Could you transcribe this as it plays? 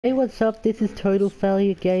Hey, what's up? This is Total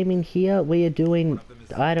Failure Gaming here. We are doing...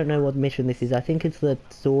 I don't know what mission this is. I think it's the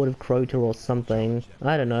Sword of Crota or something.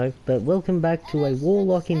 I don't know. But welcome back to a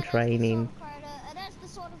Warlock in Training.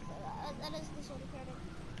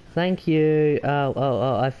 Thank you.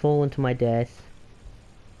 Oh, I've fallen to my death.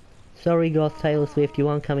 Sorry, Goth Taylor Swift, you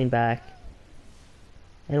aren't coming back.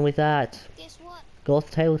 And with that, Goth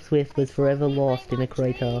Taylor Swift was forever lost in a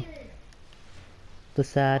crater. The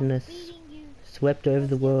sadness swept over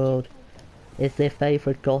the world as their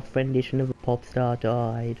favourite goth rendition of a pop star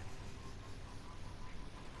died.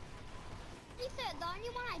 To be fair, the only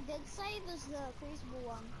one I did save was the Crucible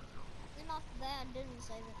one. Then after that, I didn't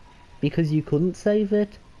save it. Because you couldn't save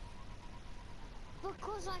it?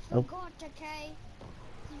 Because I forgot, okay?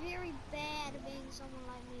 It's very bad being someone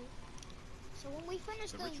like me. So when we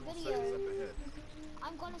finish this video,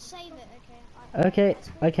 I'm gonna save it, okay?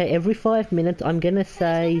 Okay, every 5 minutes I'm gonna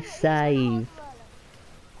say save.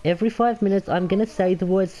 Every 5 minutes I'm gonna say the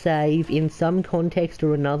word save in some context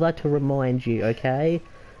or another to remind you, okay?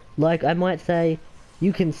 Like, I might say,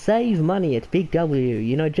 you can save money at Big W,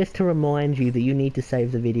 you know, just to remind you that you need to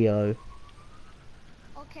save the video.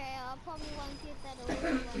 Okay, I probably won't get that a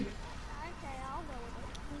little bit. Okay, I'll go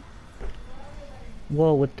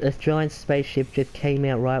with it. Whoa, a giant spaceship just came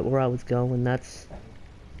out right where I was going. That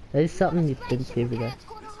is something you didn't see over there.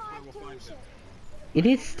 It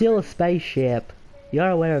is still a spaceship. You're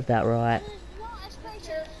aware of that, right?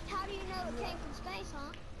 How do you know it came from space,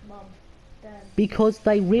 huh? Mom, Dad. Because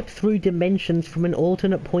they rip through dimensions from an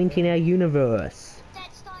alternate point in our universe.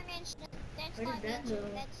 That's dimension. That's dimension.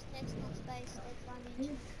 That's not space. That's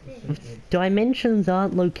dimension. Dimensions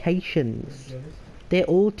aren't locations. They're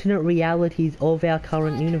alternate realities of our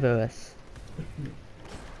current universe.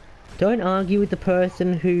 Don't argue with the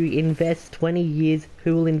person who invests 20 years,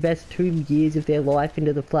 who will invest 2 years of their life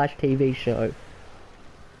into the Flash TV show.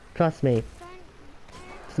 Trust me.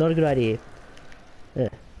 It's not a good idea.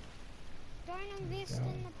 Don't invest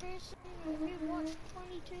in the person who watched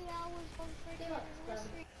 22 hours of freaking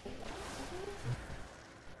history.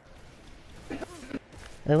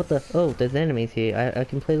 Hey, what the? Oh, there's enemies here. I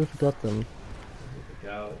completely forgot them.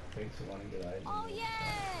 Oh yay!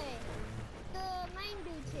 The main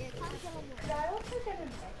dude's here. Can't kill him.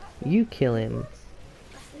 You kill him.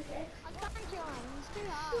 I can't kill him. He's too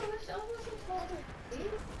hard.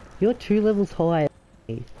 You're 2 levels higher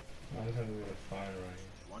than me.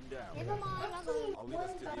 Never mind. I'll leave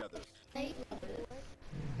us to the others.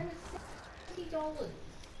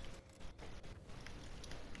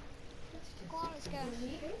 Go on, let's go.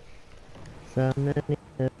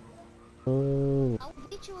 Oh. I'll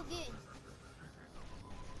beat you again.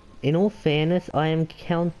 In all fairness, I am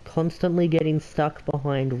constantly getting stuck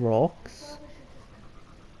behind rocks.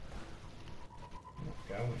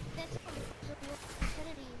 That's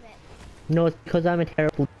stupidity, man. No, it's because I'm a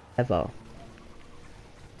terrible driver.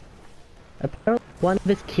 Apparently one of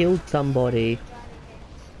us killed somebody.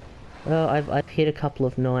 Oh, I've hit a couple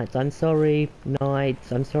of knights. I'm sorry,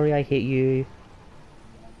 knights. I'm sorry I hit you.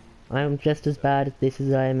 I'm just as bad at this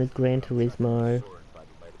as I am at Gran Turismo.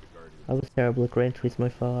 I was terrible at Gran Turismo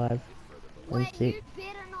 5. Wait, 6. you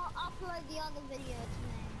better not upload the other videos,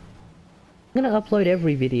 man. I'm gonna upload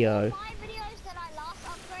every video. My videos that I last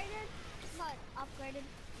upgraded.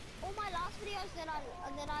 All my last videos that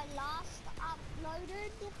I last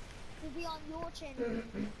uploaded will be on your channel.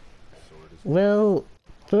 Well,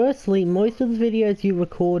 firstly, most of the videos you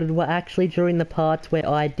recorded were actually during the parts where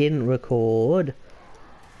I didn't record.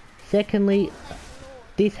 Secondly,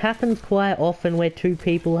 this happens quite often where 2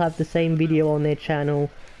 people have the same video on their channel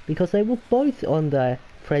because they were both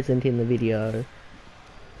present in the video.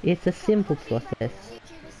 It's a simple process.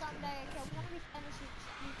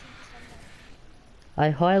 I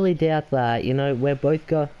highly doubt that, you know, we are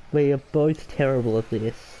both terrible at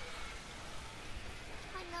this.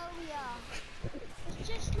 I know we are. It's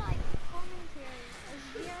just like commentary. It's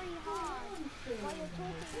very hard while you're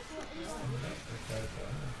talking to anyone.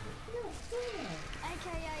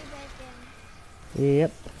 AKA back then.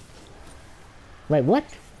 Yep. Wait, what?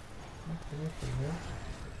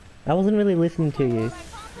 I wasn't really listening to you. I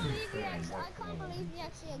can't believe you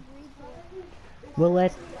actually agreed to it. Well,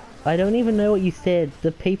 I don't even know what you said.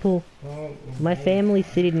 The people... My family's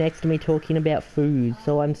sitting next to me talking about food,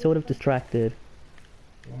 so I'm sort of distracted.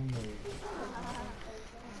 I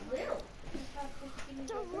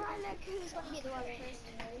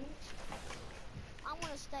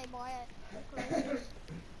want to stay by it.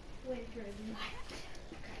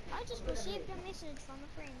 I just received a message from a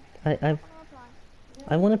friend.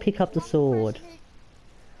 I want to pick up the sword.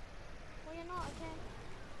 Well, you're not, okay?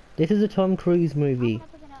 This is a Tom Cruise movie. I'm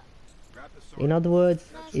gonna pick it up. In other words,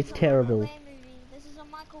 No, this it's is a terrible. Michael Bay movie. This is a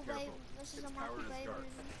Michael Bay. This is a Michael Bay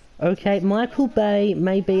movie. Okay, Michael Bay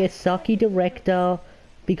may be a sucky director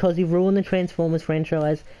because he ruined the Transformers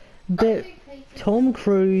franchise, but Tom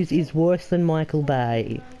Cruise is worse than Michael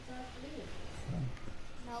Bay.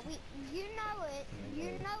 No, you know it.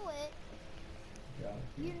 You know it.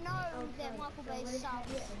 You know that Michael Bay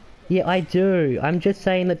sucks. Yeah, I do. I'm just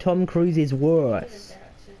saying that Tom Cruise is worse.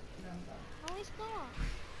 No, he's not.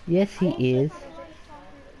 Yes, he is.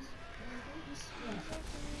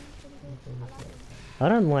 I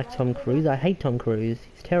don't like Tom Cruise. I hate Tom Cruise.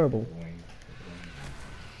 He's terrible.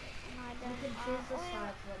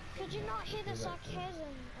 Could you not hear the sarcasm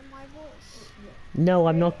in my voice? No,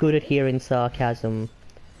 I'm not good at hearing sarcasm.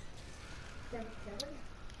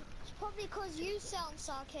 It's probably because you sound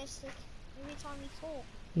sarcastic every time you talk.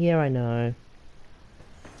 Yeah, I know.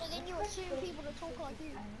 So then you assume people to talk like you.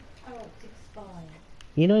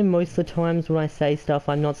 You know, most of the times when I say stuff,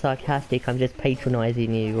 I'm not sarcastic. I'm just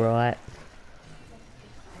patronizing you, right?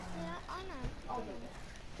 Yeah, I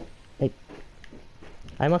know.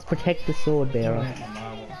 I must protect the sword bearer. I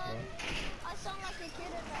sound like a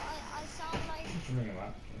kid. I sound like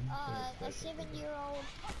a 7-year-old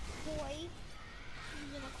boy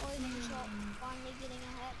who's in a clothing shop finally getting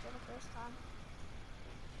a hat for the first time.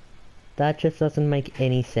 That just doesn't make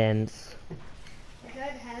any sense.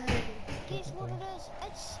 Guess what it is?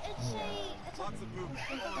 It's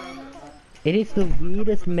It is the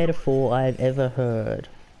weirdest metaphor I've ever heard.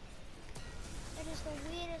 it is the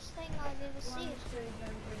weirdest thing I've ever seen.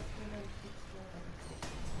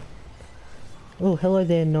 Oh, hello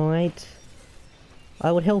there, Knight.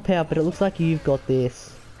 I would help out, but it looks like you've got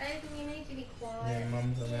this. Anything you need to be quiet. Yeah,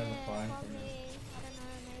 Mum's on the other Yeah, phone. probably. I don't know,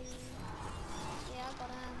 maybe. Yeah, I got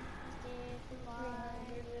him. He's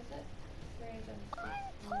dead. Goodbye.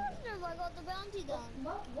 God knows I got the bounty done.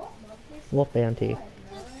 What bounty? The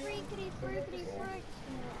freakity fruitity fruit.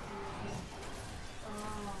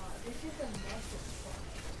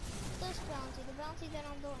 This bounty, the bounty that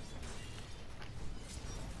I'm doing.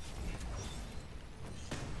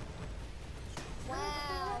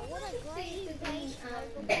 Wow, what a great base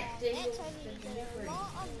over there. That's how you did a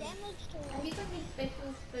lot of damage to Have you it. got any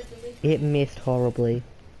specials for delivery? It missed horribly.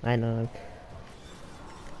 I know.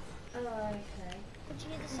 Oh, okay. Did you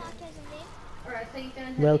hear the sarcasm there? Alright, so you don't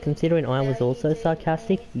have Well, any considering I was also value to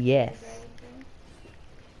sarcastic, or yes. anything?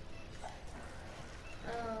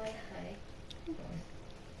 Oh, okay.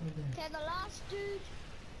 Okay, the last dude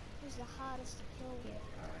was the hardest to kill.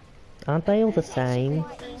 Aren't they all the It's actually same?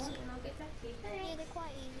 quite easy. And I'll get back to you. Yeah, they're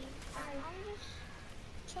quite easy. I'm just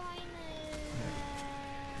trying to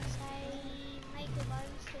say make a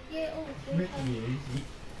bonus to Yeah, all the free Pretty ones. easy.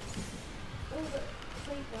 All the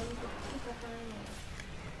free ones that people home.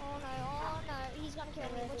 Oh no, he's gonna kill me,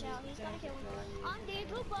 watch out, he's gonna kill me. I'm dead,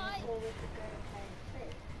 goodbye! Or with the go KFC.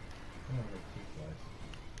 Oh, we're too close.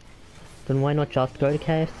 Then why not just go to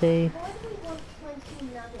KFC? Why do we want 20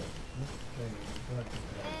 nuggets? Boom,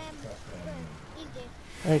 he's dead.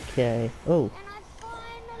 Okay. Oh, And I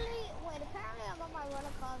finally, wait, apparently I got my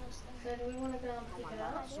relic harvest thing. So do we want to go and pick it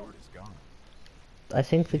up? Sword is gone. I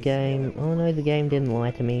think the game... Oh no, the game didn't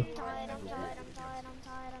lie to me. I'm tired, I'm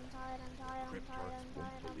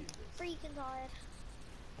freaking tired.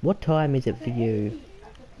 What time is it for you?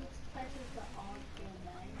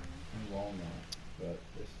 Walnut, but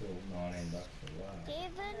they're still $19 away. 7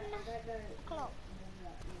 o'clock.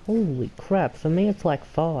 Holy crap, for me it's like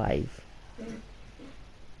 5. In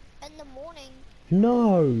the morning,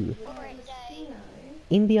 No! or at day.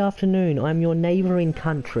 In the afternoon, I'm your neighbouring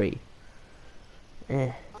country.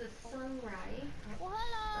 Eh. The sun ray. Well,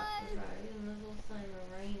 hello! Road, and there's also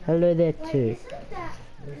marina. Hello there too.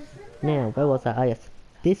 Now, where was I? Ah yes.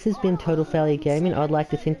 This has been Total Failure Gaming. I'd like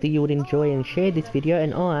to think that you would enjoy and share this video,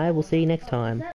 and I will see you next time.